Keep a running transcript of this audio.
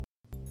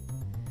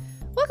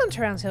Welcome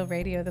to Round Hill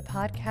Radio, the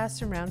podcast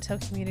from Round Hill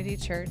Community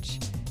Church.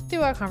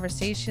 Through our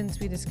conversations,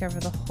 we discover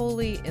the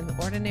holy in the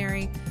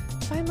ordinary,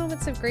 find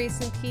moments of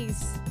grace and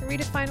peace, and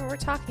redefine what we're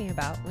talking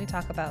about when we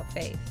talk about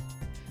faith.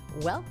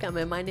 Welcome,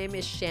 and my name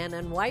is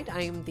Shannon White.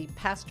 I am the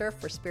pastor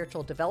for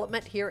spiritual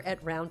development here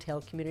at Round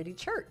Hill Community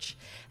Church.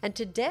 And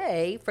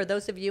today, for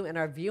those of you in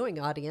our viewing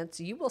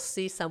audience, you will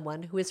see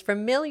someone who is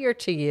familiar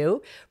to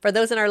you. For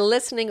those in our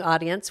listening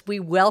audience, we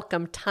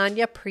welcome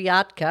Tania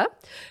Priatka,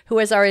 who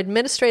is our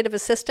administrative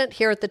assistant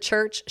here at the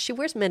church. She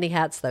wears many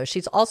hats, though.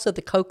 She's also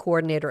the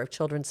co-coordinator of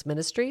children's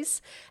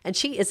ministries, and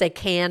she is a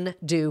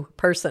can-do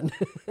person.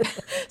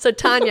 So,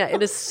 Tania,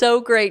 it is so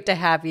great to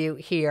have you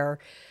here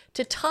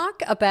to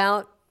talk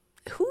about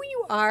who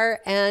you are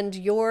and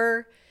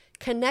your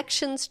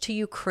connections to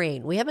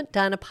Ukraine. We haven't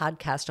done a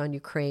podcast on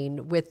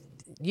Ukraine with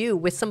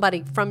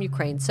somebody from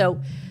Ukraine. So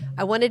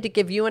I wanted to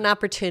give you an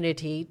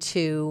opportunity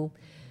to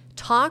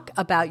talk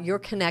about your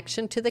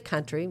connection to the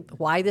country,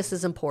 why this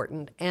is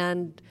important,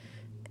 and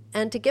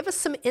to give us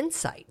some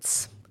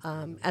insights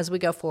as we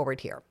go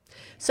forward here.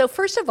 So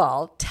first of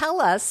all,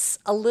 tell us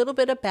a little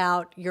bit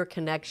about your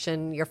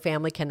connection, your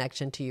family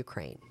connection to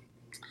Ukraine.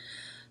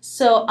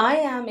 So I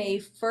am a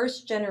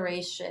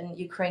first-generation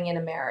Ukrainian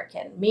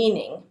American,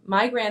 meaning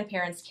my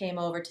grandparents came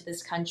over to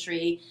this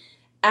country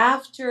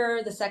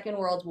after the Second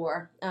World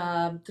War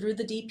through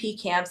the DP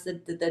camps,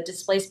 the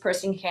displaced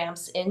person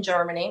camps in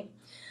Germany.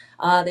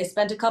 They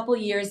spent a couple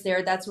years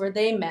there. That's where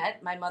they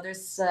met, my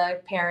mother's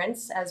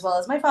parents, as well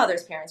as my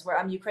father's parents, where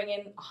I'm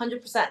Ukrainian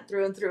 100%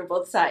 through and through,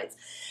 both sides.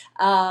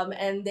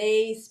 And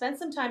they spent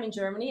some time in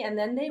Germany, and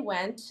then they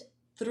went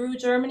through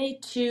Germany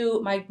to,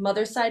 my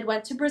mother's side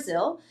went to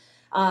Brazil.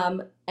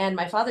 And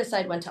my father's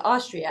side went to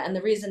Austria. And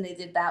the reason they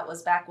did that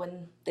was back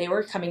when they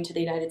were coming to the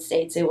United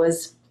States, it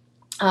was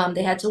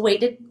they had to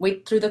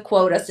wait through the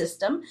quota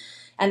system,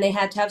 and they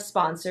had to have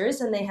sponsors,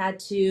 and they had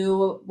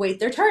to wait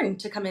their turn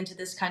to come into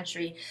this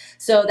country.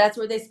 So that's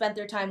where they spent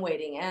their time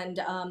waiting. And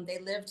they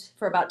lived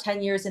for about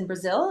 10 years in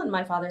Brazil, and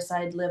my father's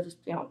side lived,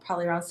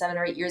 probably around 7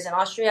 or 8 years in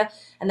Austria.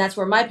 And that's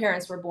where my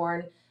parents were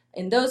born,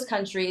 in those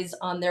countries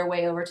on their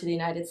way over to the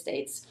United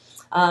States.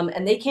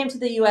 And they came to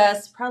the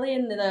U.S. probably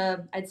in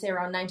I'd say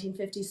around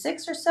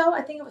 1956 or so.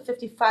 I think it was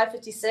 55,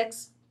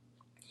 56.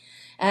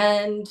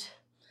 And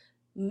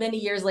many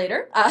years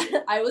later,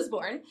 I was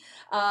born,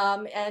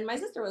 and my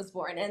sister was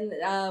born, and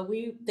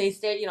they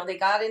stayed. They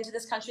got into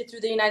this country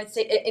through the United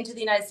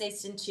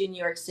States, into New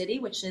York City,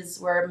 which is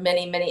where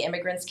many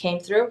immigrants came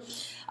through.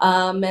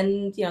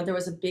 And there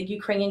was a big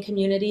Ukrainian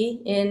community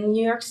in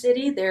New York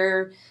City.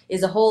 There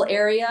is a whole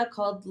area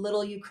called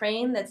Little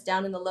Ukraine that's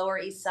down in the Lower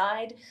East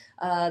Side.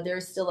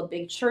 There's still a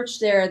big church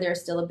there.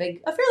 There's still a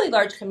fairly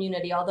large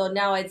community, although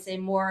now I'd say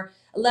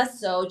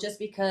less so, just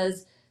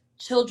because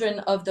children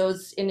of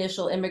those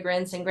initial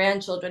immigrants and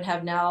grandchildren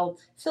have now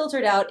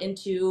filtered out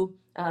into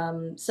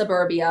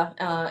suburbia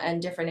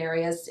and different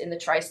areas in the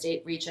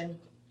tri-state region.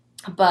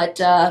 But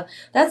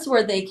that's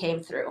where they came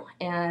through.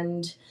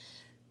 And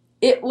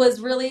it was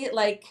really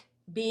like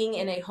being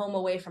in a home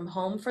away from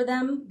home for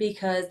them,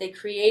 because they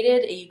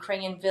created a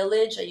Ukrainian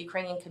village, a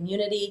Ukrainian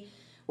community,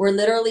 where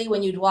literally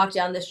when you'd walk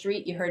down the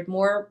street, you heard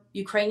more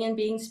Ukrainian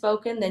being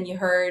spoken than you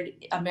heard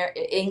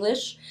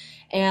English.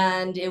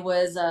 And it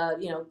was,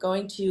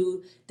 going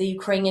to the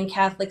Ukrainian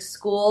Catholic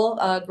school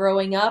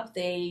growing up.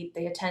 They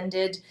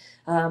attended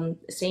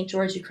St.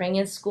 George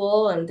Ukrainian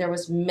School, and there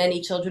was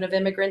many children of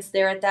immigrants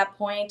there at that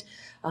point.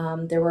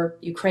 There were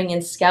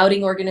Ukrainian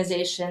scouting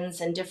organizations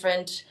and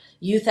different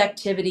youth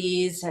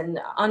activities. And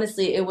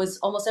honestly, it was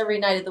almost every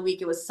night of the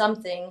week, it was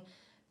something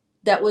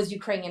that was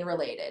Ukrainian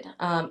related.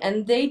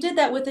 And they did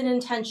that with an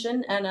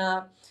intention and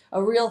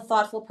a real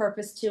thoughtful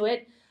purpose to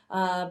it.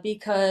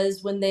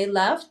 Because when they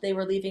left, they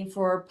were leaving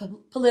for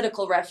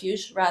political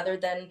refuge rather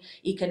than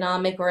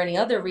economic or any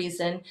other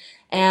reason.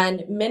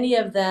 And many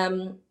of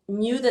them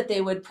knew that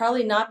they would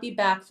probably not be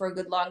back for a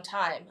good long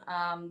time.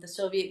 The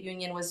Soviet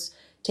Union was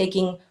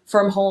taking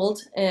firm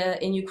hold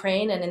in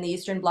Ukraine and in the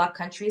Eastern Bloc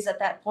countries at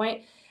that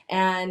point.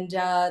 And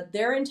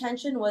their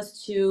intention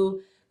was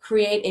to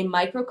create a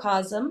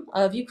microcosm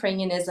of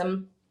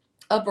Ukrainianism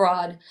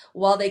abroad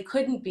while they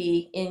couldn't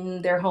be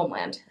in their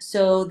homeland.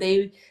 So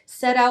they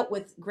set out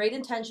with great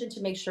intention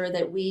to make sure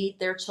that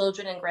their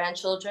children and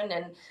grandchildren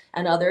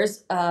and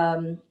others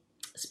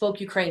spoke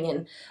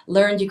Ukrainian,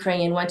 learned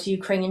Ukrainian, went to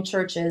Ukrainian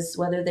churches,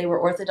 whether they were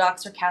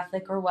Orthodox or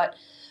Catholic or what,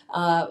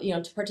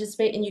 to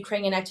participate in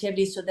Ukrainian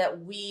activities, so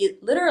that we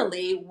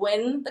literally,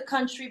 when the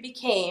country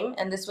became,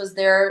 and this was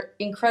their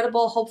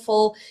incredible,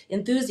 hopeful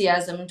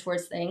enthusiasm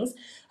towards things,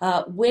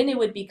 when it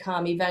would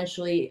become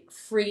eventually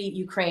free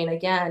Ukraine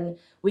again,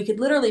 we could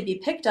literally be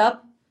picked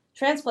up,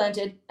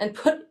 transplanted, and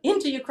put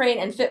into Ukraine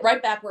and fit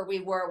right back where we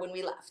were when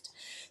we left.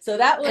 So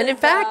that was, and in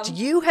fact,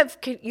 you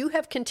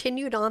have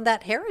continued on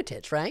that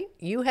heritage, right?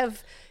 You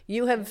have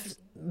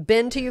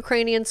been to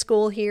Ukrainian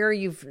school here.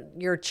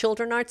 Your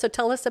children are. So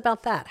tell us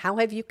about that. How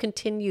have you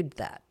continued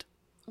that?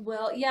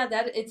 Well, yeah,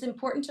 that it's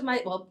important to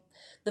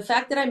the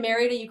fact that I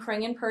married a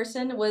Ukrainian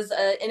person was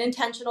an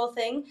intentional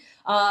thing.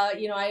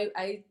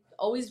 I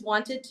always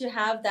wanted to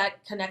have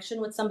that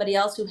connection with somebody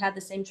else who had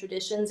the same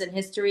traditions and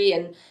history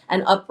and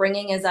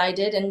upbringing as I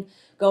did. And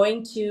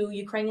going to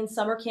Ukrainian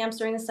summer camps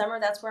during the summer,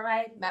 that's where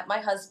I met my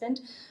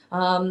husband.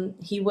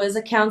 He was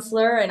a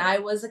counselor and I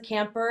was a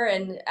camper.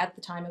 And at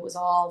the time it was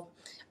all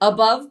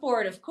above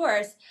board, of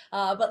course.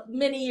 But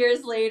many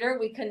years later,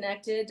 we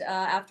connected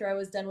after I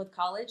was done with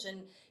college.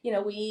 And,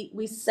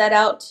 we set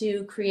out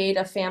to create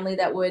a family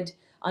that would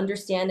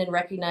understand and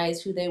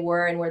recognize who they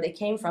were and where they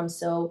came from.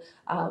 So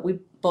we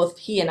both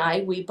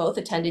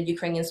attended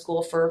Ukrainian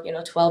school for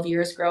 12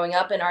 years growing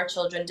up, and our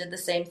children did the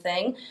same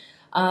thing.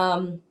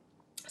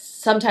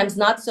 Sometimes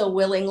not so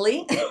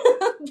willingly,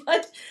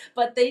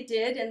 but they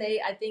did, and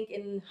I think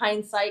in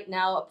hindsight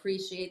now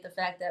appreciate the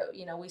fact that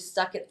we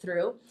stuck it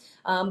through.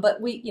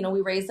 But we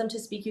raised them to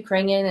speak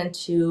Ukrainian and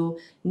to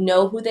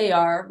know who they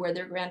are, where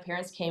their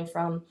grandparents came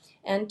from,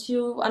 and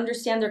to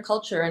understand their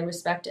culture and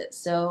respect it.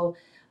 So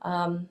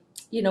when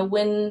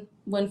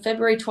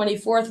February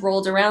 24th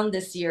rolled around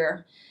this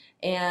year,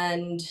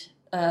 and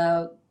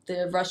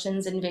the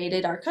Russians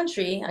invaded our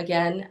country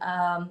again,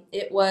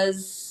 it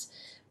was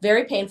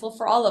very painful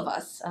for all of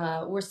us.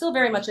 We're still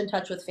very much in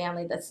touch with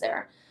family that's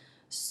there.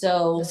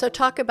 So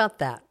talk about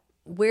that.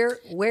 Where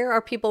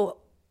are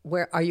people?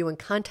 Where are you in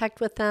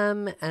contact with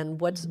them, and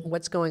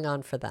what's going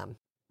on for them?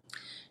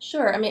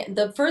 Sure. I mean,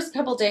 the first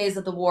couple days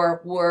of the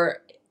war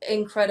were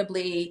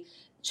incredibly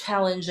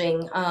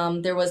challenging.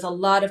 There was a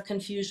lot of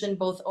confusion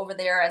both over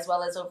there as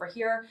well as over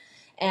here,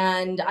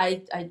 and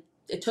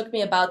it took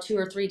me about 2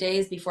 or 3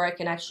 days before I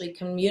can actually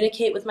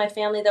communicate with my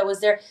family that was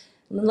there.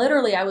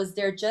 Literally, I was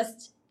there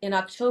just in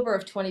October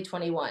of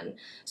 2021.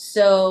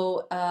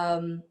 So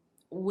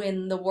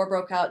when the war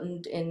broke out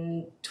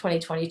in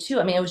 2022,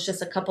 I mean, it was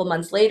just a couple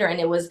months later, and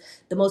it was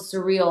the most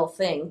surreal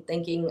thing,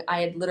 thinking I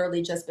had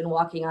literally just been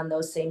walking on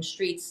those same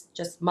streets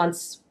just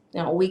months,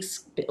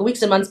 weeks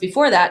and months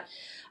before that.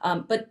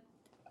 But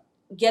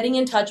getting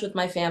in touch with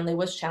my family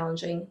was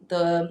challenging.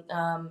 The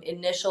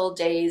initial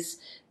days,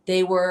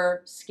 they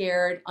were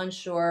scared,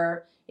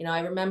 unsure.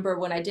 I remember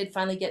when I did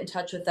finally get in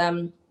touch with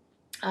them,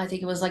 I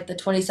think it was like the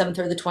 27th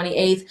or the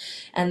 28th,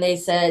 and they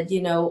said,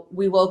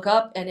 we woke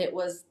up and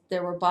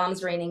there were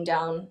bombs raining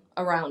down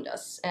around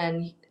us.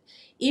 And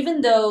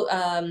even though,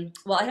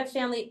 I have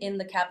family in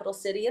the capital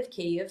city of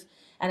Kyiv,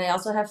 and I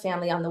also have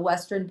family on the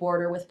western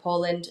border with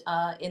Poland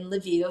in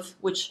Lviv,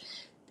 which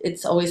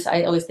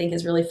I always think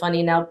is really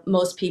funny. Now,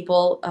 most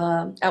people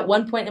at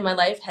one point in my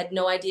life had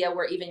no idea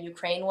where even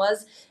Ukraine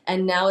was.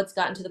 And now it's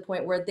gotten to the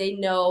point where they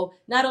know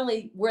not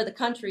only where the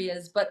country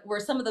is, but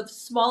where some of the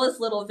smallest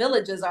little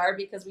villages are,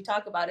 because we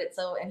talk about it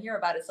and hear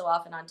about it so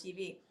often on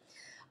TV.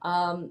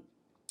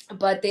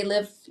 But they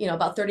live,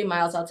 about 30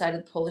 miles outside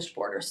of the Polish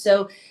border.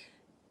 So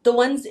the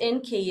ones in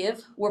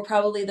Kyiv were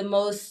probably the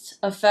most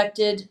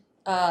affected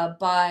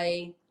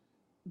by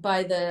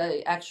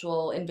the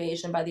actual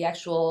invasion, by the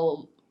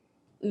actual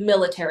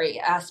military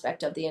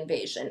aspect of the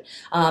invasion,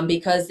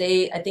 because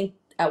I think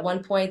at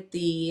one point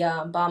the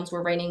bombs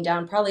were raining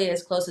down probably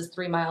as close as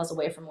 3 miles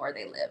away from where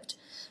they lived.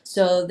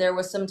 So there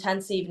was some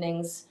tense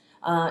evenings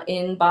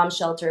in bomb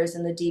shelters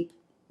in the deep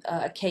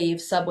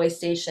Kyiv subway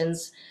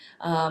stations,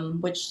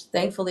 which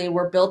thankfully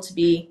were built to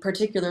be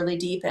particularly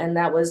deep, and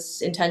that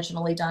was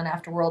intentionally done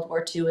after World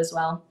War II as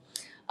well.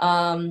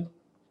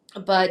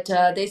 But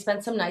they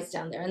spent some nights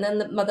down there. And then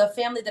the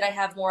family that I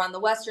have more on the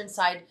western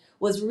side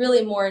was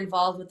really more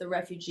involved with the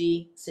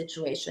refugee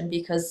situation,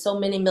 because so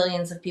many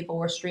millions of people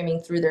were streaming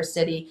through their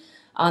city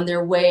on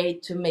their way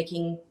to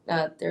making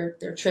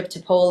their trip to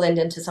Poland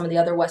and to some of the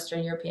other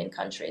Western European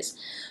countries.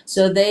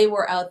 So they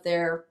were out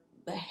there,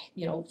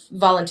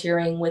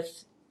 volunteering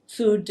with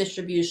food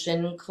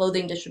distribution,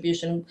 clothing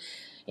distribution,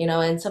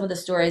 and some of the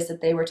stories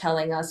that they were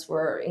telling us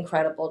were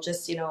incredible.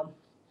 Just,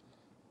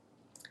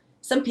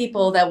 some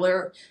people that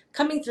were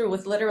coming through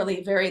with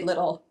literally very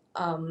little,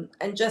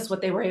 and just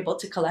what they were able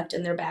to collect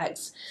in their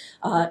bags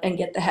and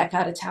get the heck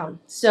out of town.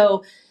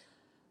 So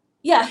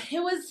yeah, it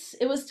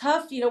was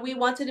tough. We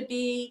wanted to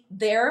be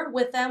there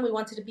with them. We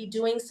wanted to be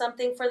doing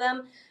something for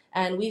them,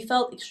 and we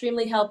felt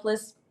extremely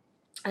helpless,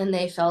 and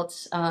they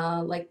felt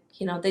like,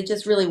 they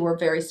just really were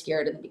very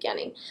scared in the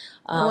beginning.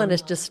 I want to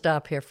just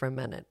stop here for a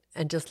minute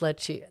and just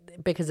let you,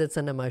 because it's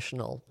an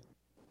emotional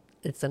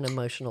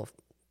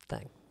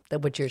thing,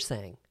 that what you're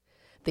saying,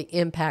 the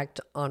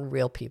impact on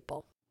real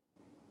people.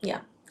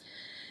 Yeah.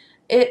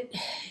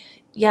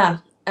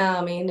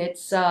 I mean,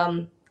 it's,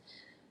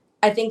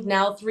 I think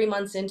now 3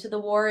 months into the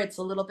war, it's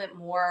a little bit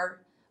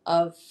more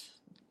of,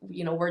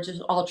 we're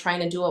just all trying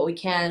to do what we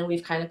can.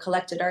 We've kind of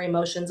collected our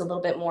emotions a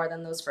little bit more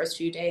than those first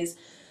few days.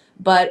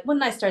 But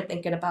when I start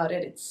thinking about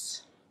it,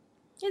 it's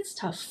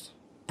tough.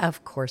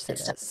 Of course it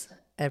is.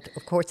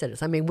 Of course it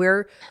is. I mean,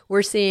 we're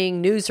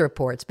seeing news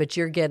reports, but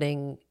you're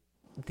getting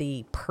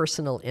the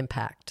personal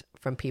impact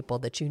from people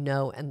that you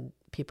know and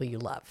people you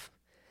love.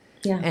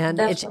 Yeah, and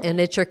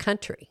it's your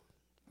country,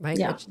 right?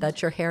 Yeah.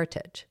 That's your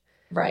heritage.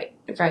 Right,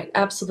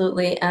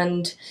 absolutely.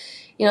 And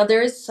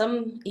there is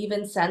some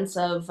even sense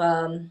of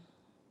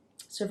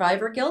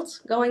survivor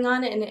guilt going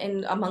on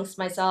in amongst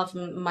myself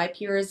and my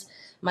peers,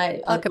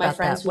 Talk My about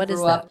friends that. who What is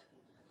grew that? up.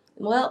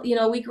 Well,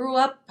 we grew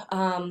up,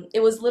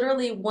 it was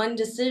literally one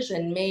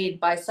decision made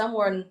by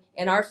someone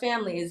in our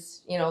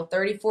families,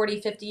 30,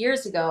 40, 50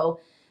 years ago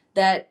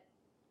that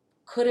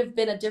could have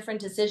been a different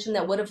decision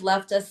that would have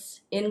left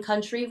us in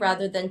country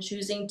rather than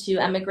choosing to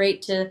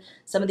emigrate to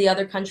some of the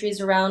other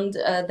countries around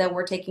that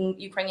were taking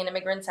Ukrainian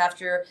immigrants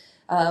after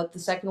the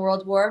Second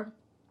World War.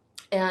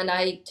 And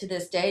to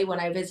this day, when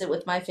I visit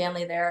with my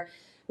family there,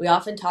 we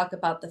often talk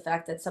about the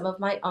fact that some of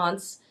my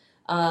aunts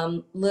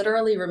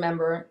literally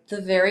remember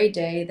the very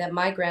day that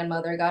my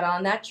grandmother got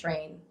on that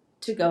train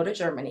to go to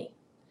Germany.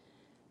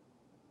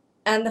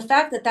 And the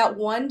fact that that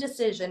one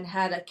decision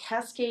had a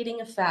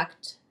cascading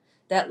effect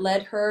that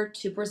led her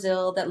to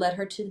Brazil, that led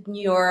her to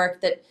New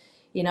York,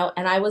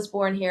 and I was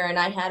born here, and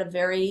I had a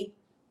very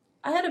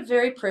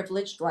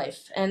privileged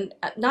life, and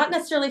not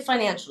necessarily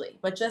financially,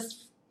 but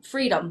just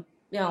freedom,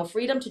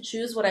 freedom to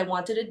choose what I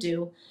wanted to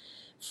do,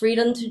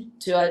 freedom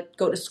to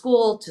go to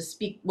school, to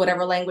speak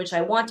whatever language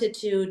I wanted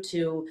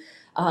to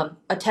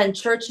attend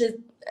churches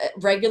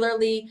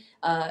regularly,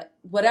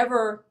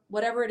 whatever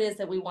it is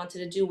that we wanted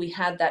to do, we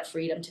had that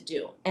freedom to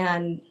do.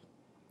 And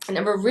I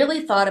never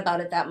really thought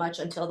about it that much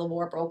until the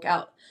war broke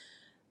out.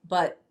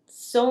 But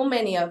so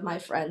many of my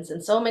friends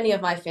and so many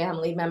of my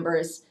family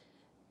members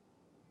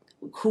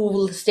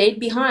who stayed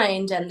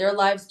behind and their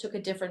lives took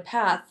a different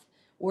path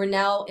were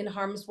now in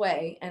harm's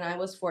way, and I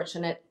was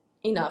fortunate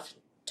enough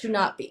to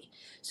not be.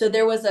 So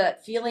there was a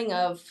feeling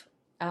of,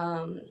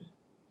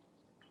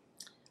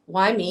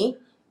 why me?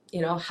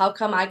 How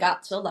come I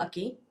got so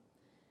lucky?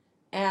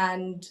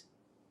 And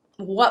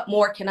what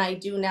more can I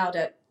do now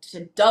to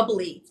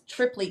doubly,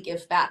 triply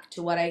give back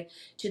to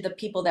to the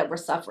people that were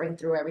suffering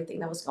through everything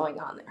that was going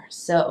on there?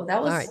 So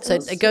that was All right. So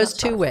it goes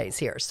two tough. ways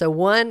here. So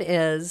one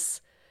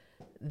is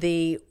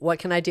the what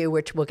can I do,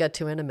 which we'll get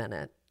to in a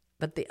minute.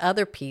 But the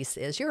other piece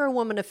is you're a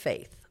woman of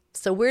faith.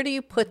 So where do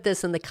you put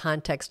this in the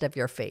context of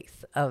your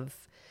faith,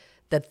 of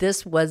that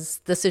this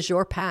is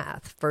your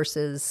path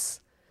versus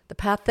the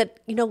path that,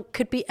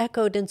 could be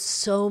echoed in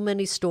so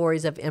many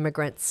stories of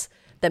immigrants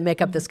that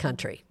make up this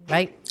country,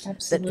 right?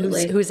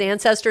 Absolutely. Whose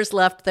ancestors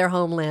left their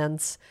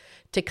homelands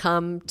to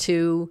come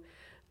to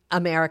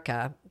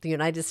America, the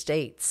United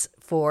States,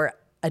 for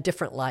a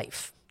different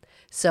life.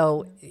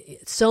 So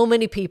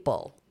many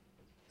people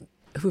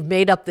who've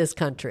made up this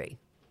country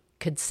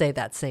could say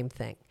that same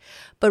thing.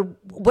 But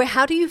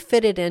how do you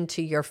fit it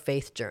into your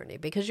faith journey?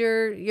 Because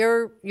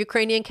you're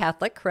Ukrainian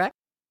Catholic, correct?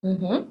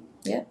 Mm-hmm.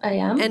 Yeah, I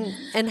am.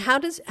 And how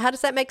does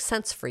that make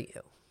sense for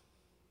you?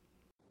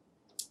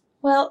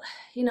 Well,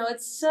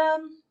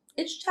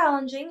 it's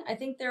challenging. I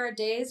think there are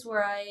days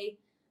where I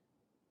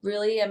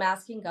really am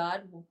asking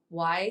God,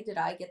 why did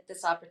I get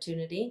this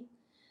opportunity?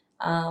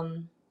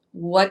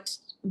 What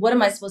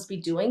am I supposed to be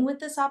doing with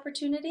this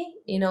opportunity?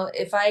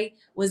 If I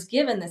was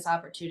given this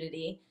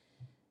opportunity,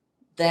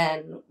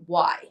 then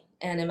why?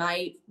 And am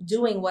I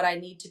doing what I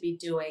need to be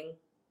doing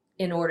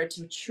in order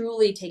to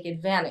truly take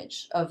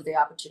advantage of the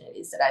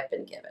opportunities that I've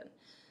been given?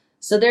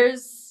 So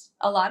there's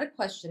a lot of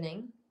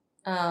questioning.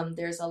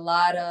 There's a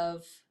lot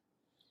of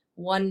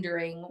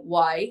wondering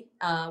why,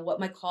 what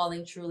my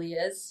calling truly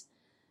is.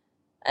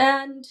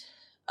 And,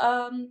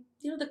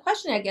 the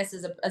question, I guess,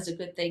 is a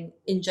good thing.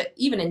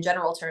 Even in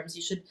general terms,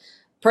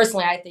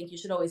 personally, I think you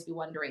should always be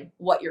wondering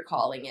what your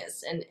calling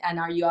is, and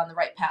are you on the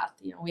right path?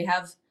 We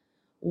have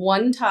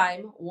one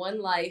time,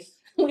 one life.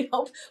 We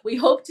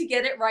hope to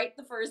get it right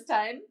the first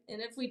time,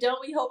 and if we don't,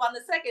 we hope on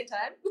the second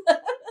time.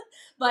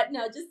 But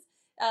no, just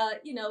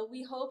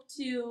we hope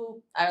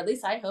to, or at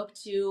least I hope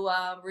to,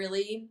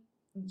 really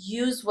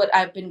use what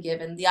I've been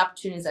given, the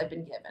opportunities I've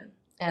been given,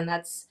 and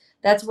that's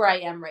where I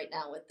am right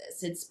now with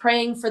this. It's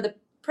praying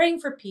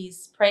for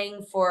peace,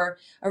 praying for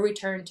a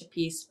return to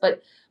peace,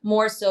 but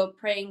more so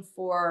praying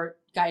for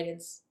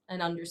guidance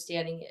and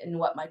understanding in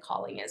what my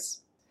calling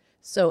is.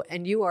 So,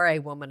 and you are a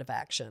woman of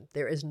action.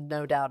 There is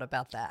no doubt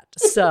about that.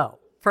 So,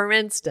 for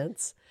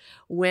instance,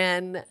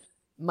 when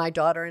my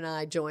daughter and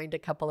I joined a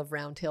couple of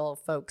Round Hill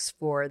folks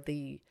for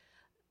the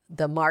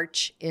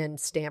march in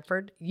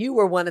Stamford, you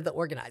were one of the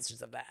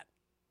organizers of that.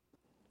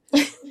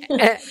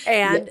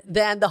 And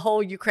then the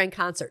whole Ukraine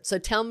concert. So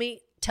tell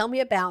me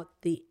about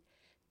the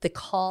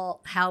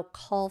call, how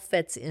call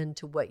fits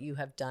into what you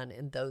have done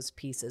in those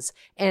pieces,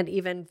 and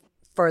even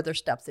further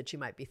steps that you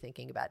might be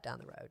thinking about down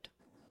the road.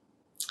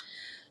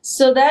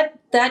 So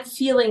that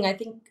feeling, I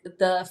think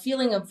the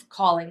feeling of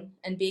calling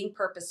and being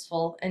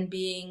purposeful and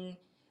being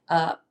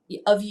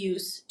of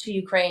use to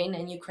Ukraine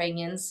and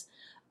Ukrainians,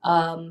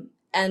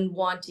 and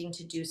wanting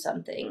to do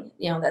something,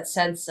 that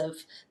sense of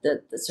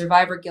the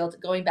survivor guilt,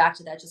 going back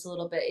to that just a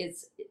little bit,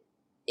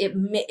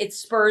 it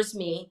spurs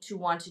me to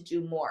want to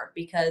do more,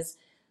 because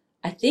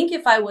I think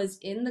if I was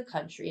in the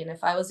country and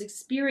if I was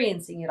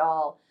experiencing it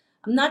all,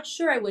 I'm not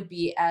sure I would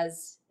be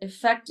as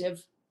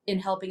effective in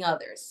helping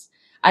others.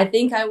 I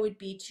think I would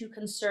be too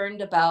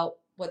concerned about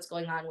what's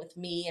going on with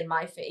me and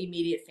my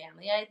immediate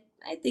family.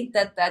 I think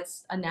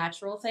that's a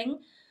natural thing.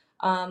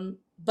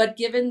 But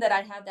given that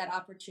I had that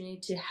opportunity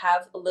to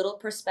have a little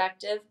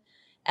perspective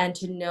and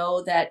to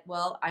know that,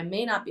 well, I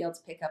may not be able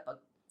to pick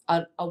up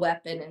a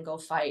weapon and go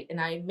fight,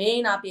 and I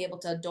may not be able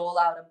to dole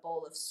out a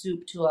bowl of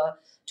soup to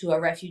a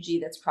refugee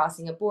that's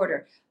crossing a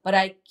border, but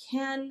I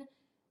can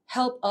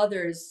help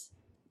others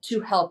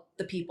to help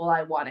the people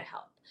I want to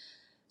help.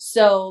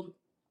 So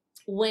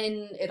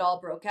when it all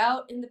broke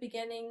out in the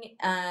beginning,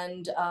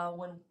 and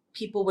when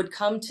people would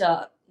come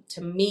to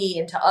me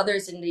and to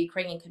others in the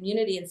Ukrainian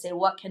community and say,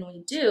 what can we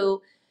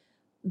do?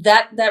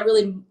 That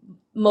really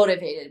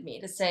motivated me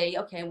to say,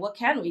 okay, what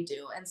can we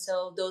do? And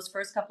so those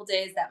first couple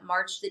days, that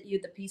march the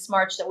peace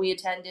march that we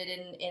attended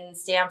in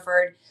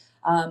Stanford,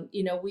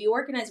 we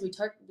organized,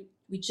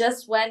 we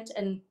just went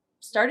and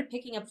started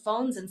picking up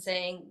phones and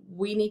saying,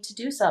 we need to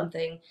do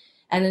something.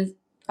 And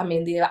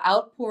the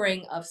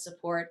outpouring of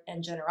support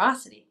and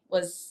generosity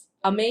was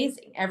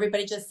amazing.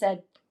 Everybody just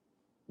said,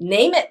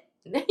 name it.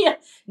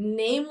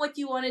 Name what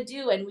you want to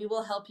do and we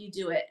will help you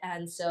do it.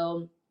 And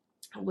so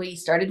we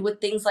started with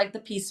things like the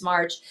Peace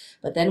March,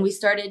 but then we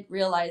started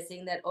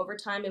realizing that over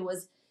time it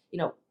was,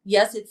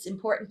 yes, it's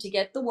important to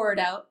get the word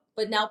out,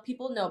 but now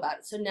people know about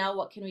it. So now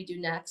what can we do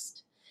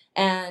next?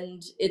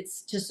 And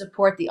it's to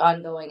support the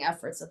ongoing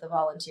efforts of the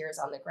volunteers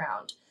on the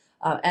ground,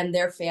 and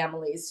their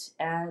families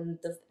and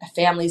the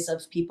families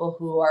of people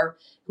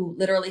who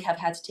literally have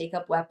had to take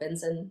up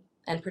weapons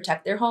and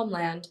protect their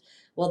homeland.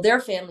 Well,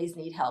 their families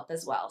need help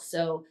as well.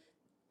 So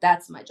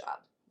that's my job.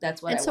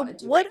 That's what I want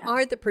to do. What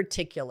are the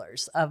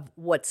particulars of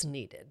what's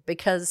needed?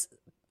 Because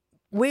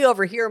we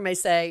over here may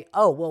say,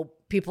 oh, well,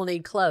 people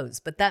need clothes,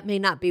 but that may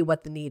not be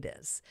what the need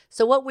is.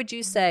 So what would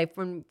you say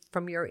from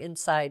your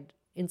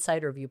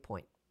insider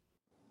viewpoint?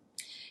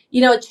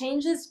 It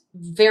changes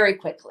very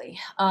quickly.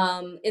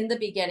 In the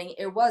beginning,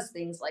 it was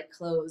things like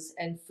clothes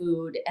and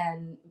food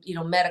and,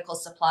 medical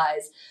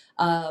supplies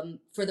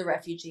for the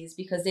refugees,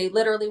 because they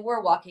literally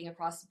were walking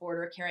across the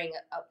border carrying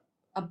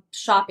a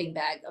shopping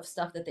bag of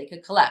stuff that they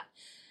could collect.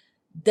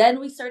 Then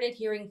we started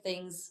hearing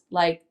things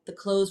like the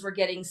clothes were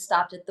getting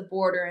stopped at the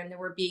border and they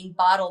were being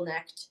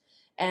bottlenecked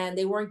and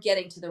they weren't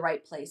getting to the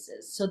right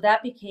places. So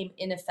that became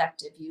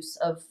ineffective use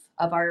of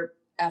our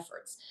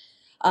efforts.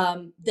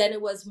 Then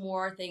it was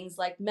more things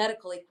like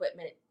medical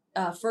equipment,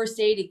 first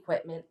aid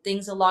equipment,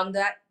 things along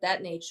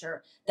that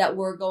nature that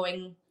were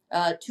going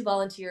to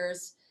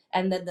volunteers,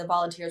 and then the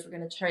volunteers were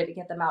going to try to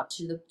get them out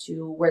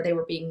to where they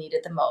were being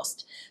needed the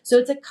most. So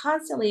it's a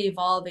constantly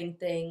evolving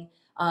thing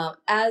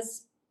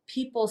as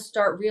people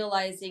start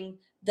realizing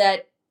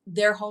that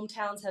their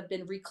hometowns have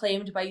been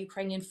reclaimed by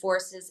Ukrainian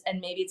forces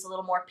and maybe it's a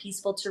little more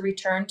peaceful to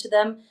return to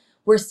them.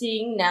 We're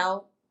seeing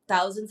now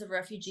thousands of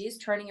refugees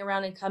turning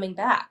around and coming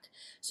back.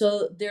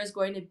 So there's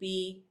going to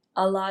be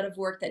a lot of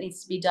work that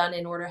needs to be done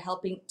in order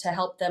to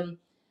help them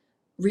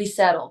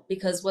resettle,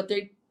 because what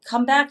they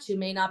come back to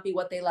may not be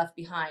what they left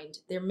behind.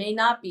 There may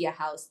not be a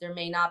house. There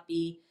may not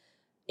be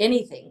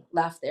anything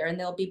left there, and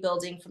they'll be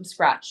building from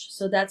scratch.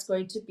 So that's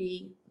going to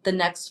be the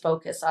next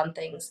focus on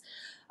things.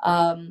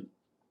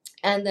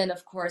 And then,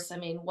 of course,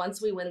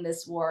 once we win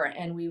this war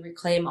and we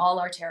reclaim all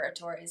our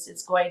territories,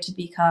 it's going to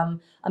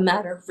become a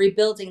matter of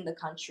rebuilding the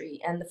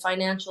country, and the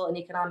financial and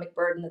economic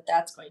burden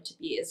that's going to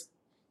be is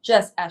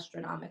just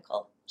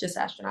astronomical.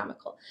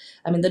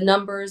 The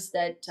numbers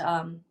that,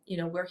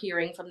 we're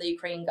hearing from the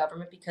Ukrainian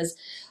government, because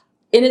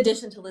in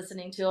addition to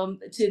listening to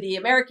the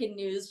American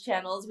news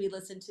channels, we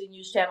listen to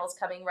news channels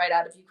coming right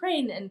out of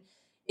Ukraine, and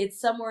it's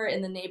somewhere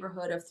in the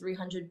neighborhood of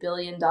 $300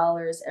 billion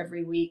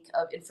every week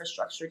of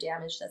infrastructure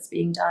damage that's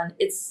being done.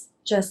 It's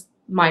just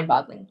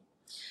mind-boggling.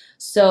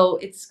 So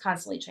it's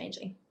constantly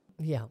changing.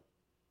 Yeah.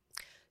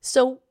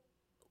 So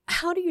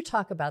how do you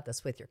talk about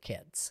this with your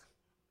kids?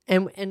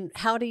 And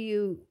how do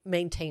you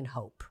maintain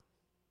hope?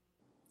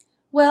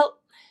 Well,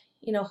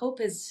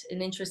 hope is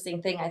an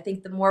interesting thing. I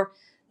think the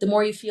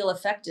more you feel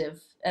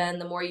effective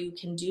and the more you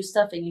can do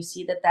stuff and you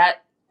see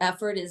that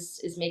effort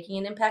is making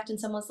an impact in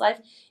someone's life,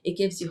 it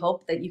gives you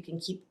hope that you can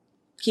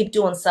keep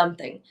doing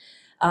something,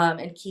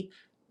 and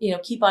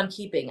keep on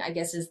keeping, I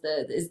guess is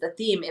the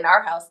theme in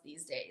our house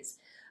these days.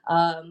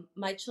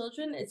 My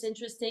children, it's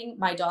interesting.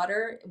 My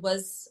daughter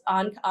was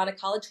on a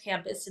college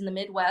campus in the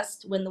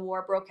Midwest when the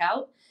war broke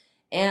out,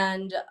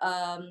 and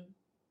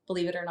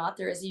believe it or not,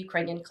 there is a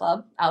Ukrainian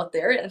club out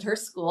there at her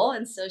school,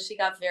 and so she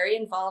got very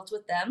involved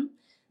with them.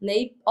 And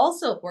they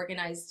also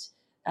organized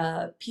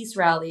peace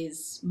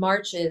rallies,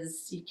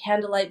 marches,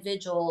 candlelight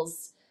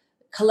vigils,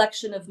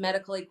 collection of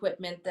medical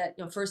equipment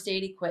first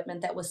aid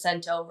equipment that was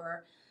sent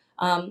over,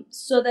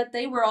 so that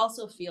they were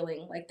also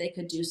feeling like they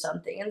could do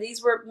something. And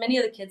these were many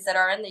of the kids that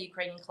are in the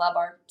Ukrainian club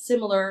are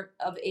similar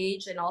of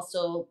age and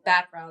also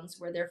backgrounds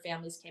where their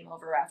families came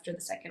over after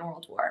the Second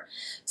World War.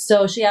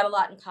 So she had a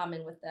lot in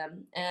common with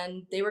them,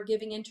 and they were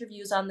giving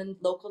interviews on the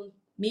local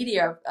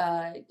media.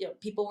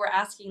 People were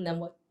asking them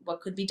what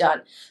could be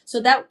done.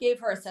 So that gave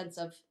her a sense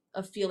of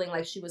feeling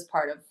like she was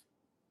part of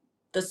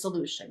the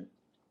solution.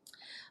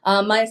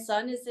 My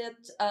son is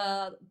at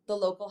the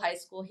local high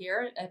school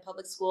here, at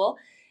public school,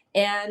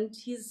 and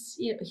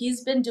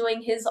he's been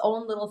doing his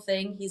own little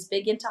thing. He's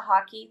big into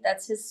hockey.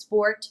 That's his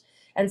sport.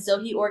 And so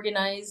he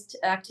organized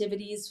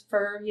activities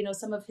for,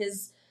 some of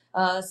his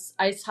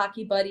ice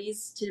hockey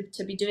buddies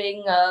to be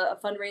doing a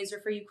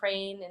fundraiser for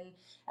Ukraine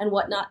and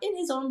whatnot in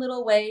his own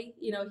little way.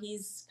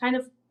 He's kind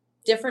of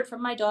different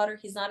from my daughter.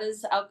 He's not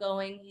as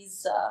outgoing.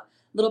 He's a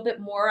little bit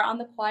more on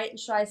the quiet and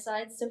shy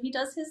side. So he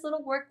does his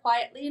little work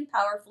quietly and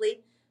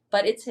powerfully,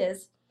 but it's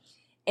his.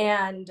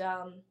 And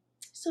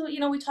so,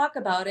 we talk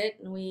about it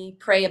and we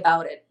pray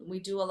about it. We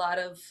do a lot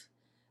of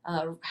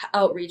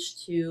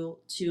outreach to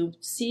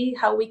see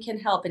how we can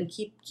help and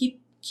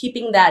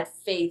keeping that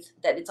faith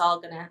that it's all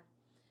going to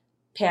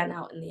pan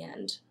out in the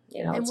end.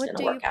 And it's what going to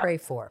do work you out. pray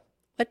for?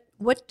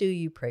 What do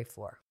you pray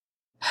for?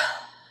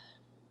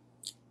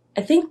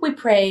 I think we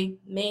pray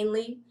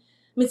mainly.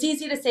 It's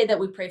easy to say that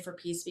we pray for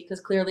peace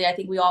because clearly I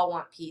think we all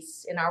want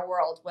peace in our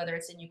world, whether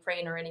it's in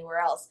Ukraine or anywhere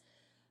else.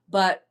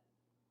 But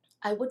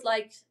I would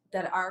like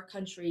that our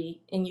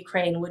country in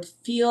Ukraine would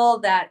feel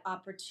that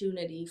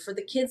opportunity for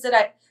the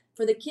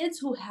kids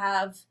who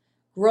have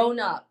grown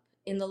up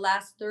in the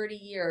last 30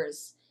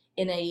 years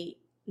in a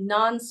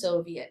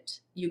non-Soviet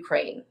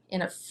Ukraine,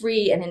 in a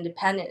free and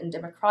independent and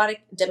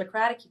democratic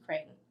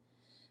Ukraine.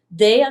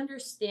 They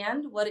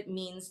understand what it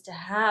means to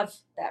have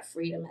that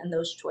freedom and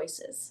those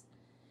choices.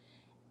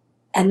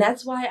 And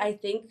that's why I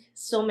think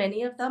so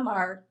many of them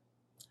are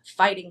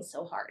fighting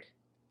so hard.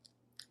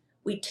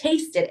 We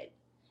tasted it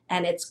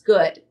and it's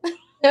good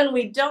and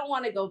we don't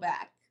want to go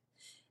back.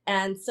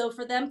 And so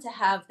for them to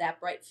have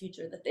that bright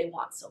future that they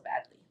want so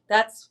badly,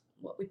 that's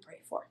what we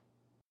pray for.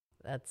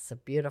 That's a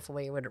beautiful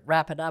way to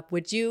wrap it up.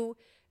 Would you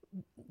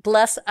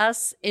bless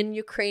us in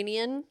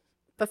Ukrainian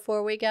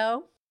before we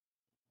go?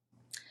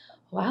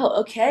 Wow.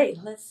 Okay.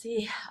 Let's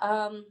see.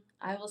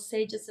 I will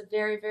say just a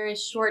very, very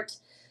short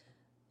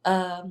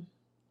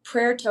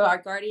prayer to our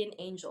guardian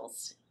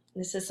angels.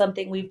 This is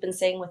something we've been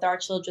saying with our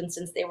children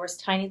since they were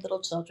tiny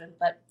little children.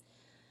 But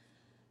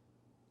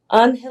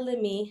Ангели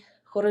мій,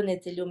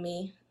 хоронителю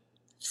мій,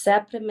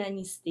 все при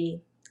мені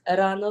стій,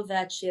 рано,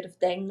 вечір,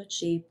 вдень,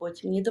 ночі,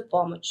 будь мені до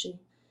помочі.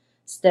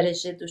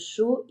 Стережи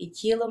душу і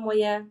тіло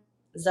моє,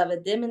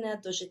 заведи мене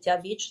до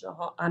життя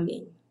вічного.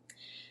 Амінь.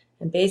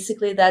 And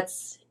basically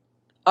that's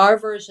our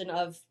version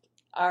of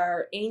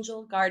our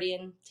angel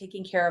guardian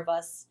taking care of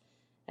us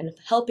and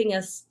helping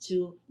us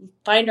to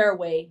find our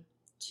way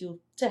to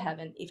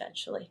heaven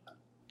eventually.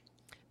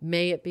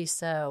 May it be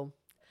so.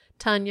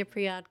 Tania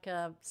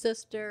Priatka,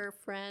 sister,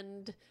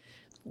 friend,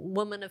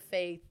 woman of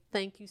faith,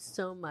 thank you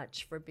so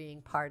much for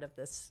being part of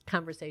this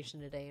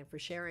conversation today and for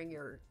sharing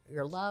your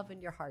love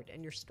and your heart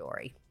and your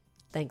story.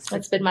 Thanks.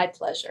 It's been my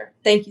pleasure.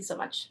 Thank you so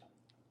much.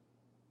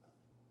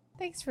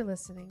 Thanks for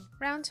listening.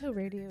 Round Hill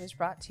Radio is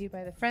brought to you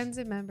by the friends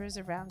and members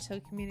of Round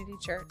Hill Community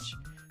Church.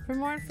 For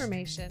more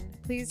information,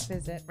 please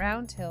visit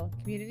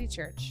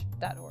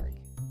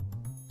roundhillcommunitychurch.org.